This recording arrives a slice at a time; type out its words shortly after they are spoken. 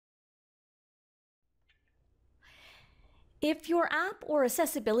If your app or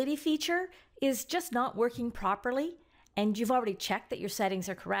accessibility feature is just not working properly, and you've already checked that your settings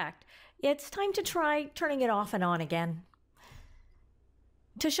are correct, it's time to try turning it off and on again.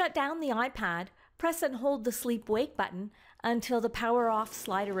 To shut down the iPad, press and hold the sleep wake button until the power off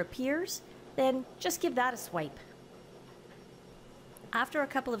slider appears, then just give that a swipe. After a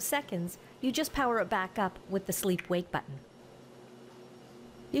couple of seconds, you just power it back up with the sleep wake button.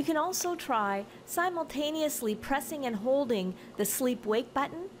 You can also try simultaneously pressing and holding the sleep wake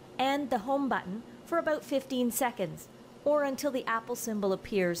button and the home button for about 15 seconds, or until the Apple symbol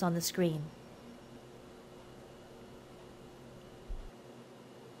appears on the screen.